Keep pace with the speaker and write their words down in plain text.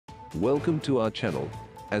Welcome to our channel.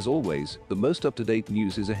 As always, the most up-to-date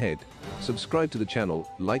news is ahead. Subscribe to the channel,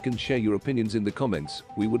 like and share your opinions in the comments,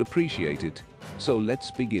 we would appreciate it. So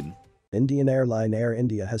let's begin. Indian airline Air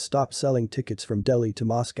India has stopped selling tickets from Delhi to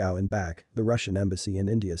Moscow and back, the Russian embassy in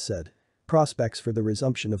India said. Prospects for the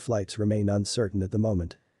resumption of flights remain uncertain at the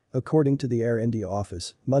moment. According to the Air India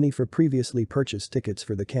office, money for previously purchased tickets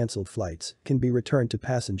for the cancelled flights can be returned to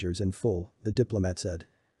passengers in full, the diplomat said.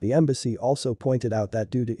 The embassy also pointed out that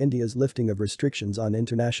due to India's lifting of restrictions on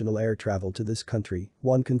international air travel to this country,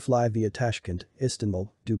 one can fly via Tashkent,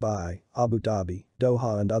 Istanbul, Dubai, Abu Dhabi,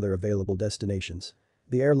 Doha and other available destinations.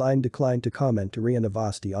 The airline declined to comment to RIA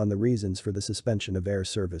Novosti on the reasons for the suspension of air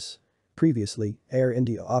service. Previously, Air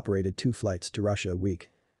India operated 2 flights to Russia a week.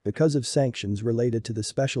 Because of sanctions related to the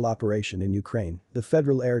special operation in Ukraine, the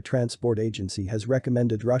Federal Air Transport Agency has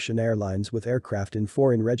recommended Russian airlines with aircraft in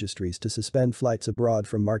foreign registries to suspend flights abroad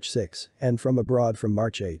from March 6 and from abroad from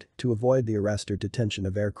March 8 to avoid the arrest or detention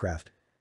of aircraft.